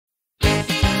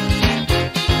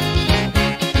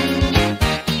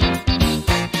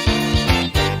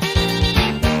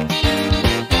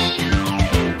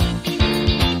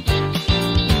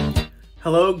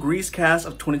Hello, Grease cast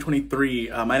of 2023.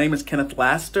 My name is Kenneth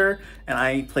Laster, and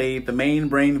I played the main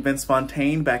brain Vince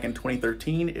Fontaine back in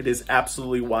 2013. It is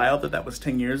absolutely wild that was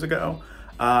 10 years ago.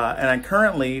 And I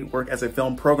currently work as a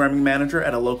film programming manager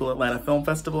at a local Atlanta film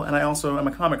festival, and I also am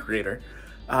a comic creator.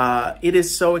 It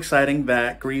is so exciting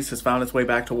that Grease has found its way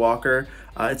back to Walker.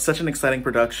 It's such an exciting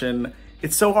production.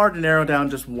 It's so hard to narrow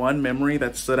down just one memory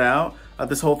that stood out.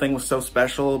 This whole thing was so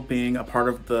special, being a part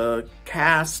of the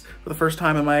cast for the first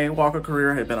time in my Walker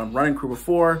career. I had been on running crew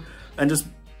before, and just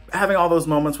having all those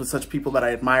moments with such people that I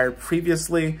admired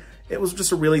previously, it was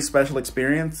just a really special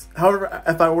experience. However,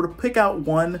 if I were to pick out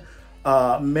one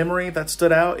memory that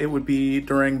stood out, it would be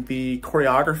during the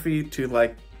choreography to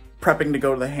prepping to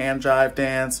go to the hand jive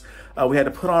dance. We had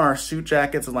to put on our suit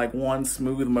jackets in one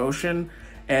smooth motion,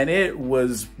 and it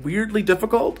was weirdly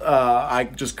difficult. I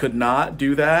just could not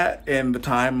do that in the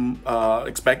time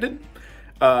expected.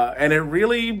 And it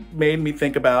really made me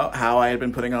think about how I had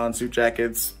been putting on suit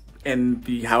jackets in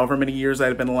the however many years I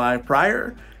had been alive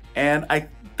prior. And I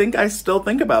think I still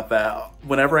think about that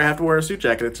whenever I have to wear a suit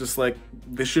jacket. It's just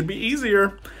this should be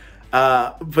easier.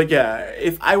 But yeah,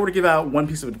 if I were to give out one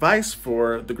piece of advice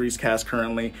for the Grease cast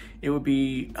currently, it would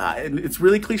be, it's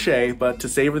really cliche, but to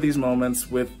savor these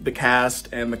moments with the cast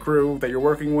and the crew that you're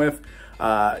working with.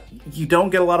 You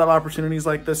don't get a lot of opportunities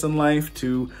like this in life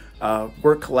to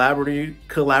work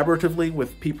collaboratively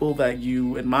with people that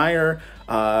you admire,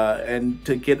 and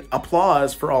to get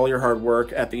applause for all your hard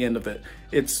work at the end of it.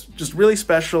 It's just really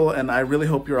special, and I really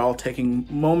hope you're all taking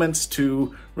moments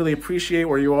to really appreciate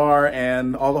where you are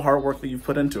and all the hard work that you've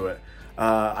put into it.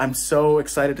 I'm so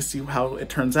excited to see how it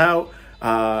turns out.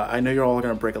 I know you're all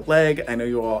gonna break a leg. I know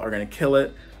you all are gonna kill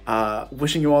it.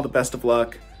 Wishing you all the best of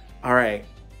luck. All right,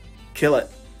 kill it.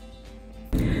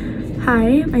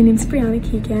 Hi, my name's Brianna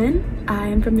Keegan. I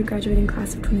am from the graduating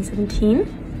class of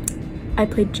 2017. I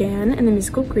played Jan in the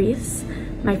musical Grease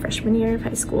my freshman year of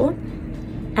high school,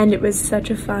 and it was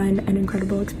such a fun and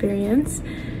incredible experience.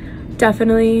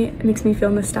 Definitely makes me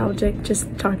feel nostalgic just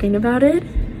talking about it.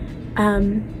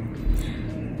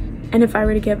 And if I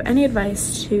were to give any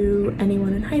advice to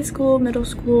anyone in high school, middle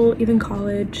school, even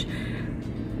college,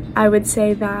 I would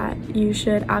say that you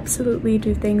should absolutely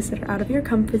do things that are out of your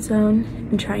comfort zone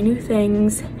and try new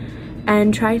things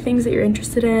and try things that you're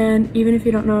interested in, even if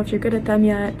you don't know if you're good at them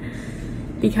yet,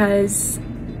 because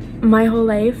my whole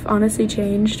life honestly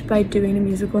changed by doing a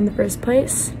musical in the first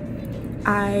place.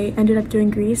 I ended up doing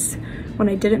Grease when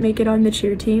I didn't make it on the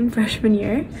cheer team freshman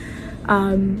year.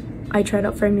 I tried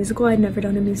out for a musical. I'd never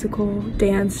done a musical,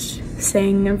 danced,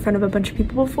 sang in front of a bunch of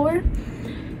people before,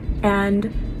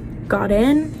 and got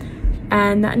in.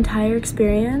 And that entire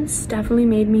experience definitely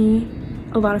made me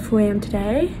a lot of who I am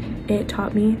today. It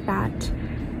taught me that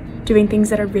doing things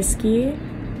that are risky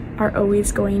are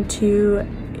always going to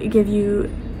give you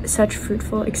such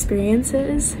fruitful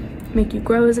experiences, make you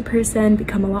grow as a person,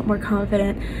 become a lot more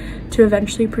confident to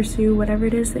eventually pursue whatever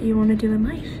it is that you want to do in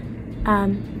life.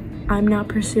 I'm now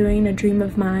pursuing a dream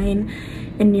of mine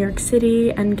in New York City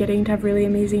and getting to have really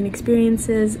amazing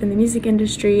experiences in the music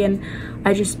industry, and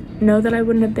I just know that I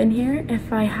wouldn't have been here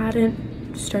if I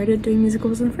hadn't started doing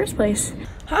musicals in the first place.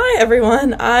 Hi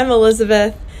everyone, I'm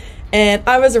Elizabeth, and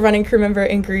I was a running crew member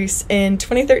in Grease in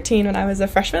 2013 when I was a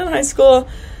freshman in high school.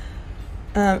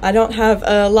 I don't have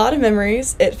a lot of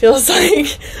memories. It feels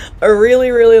like a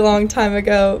really, really long time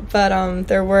ago, but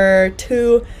there were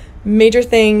two major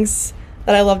things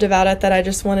that I loved about it that I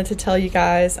just wanted to tell you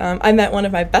guys. I met one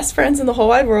of my best friends in the whole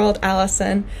wide world,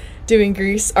 Allison, doing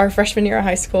Grease our freshman year of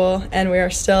high school, and we are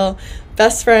still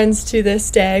best friends to this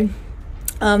day.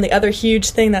 The other huge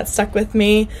thing that stuck with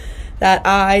me that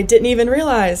I didn't even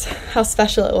realize how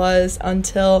special it was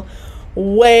until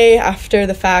way after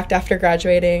the fact, after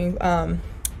graduating,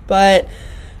 but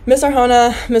Miss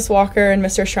Arjona, Miss Walker, and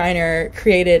Mr. Schreiner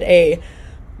created a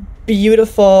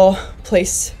beautiful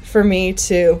place for me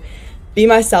to be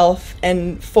myself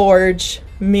and forge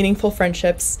meaningful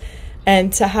friendships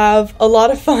and to have a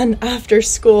lot of fun after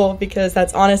school, because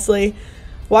that's honestly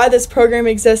why this program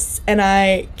exists, and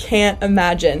I can't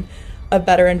imagine a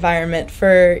better environment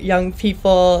for young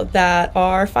people that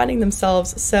are finding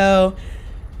themselves. So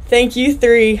thank you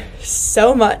three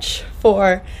so much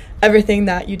for everything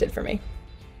that you did for me.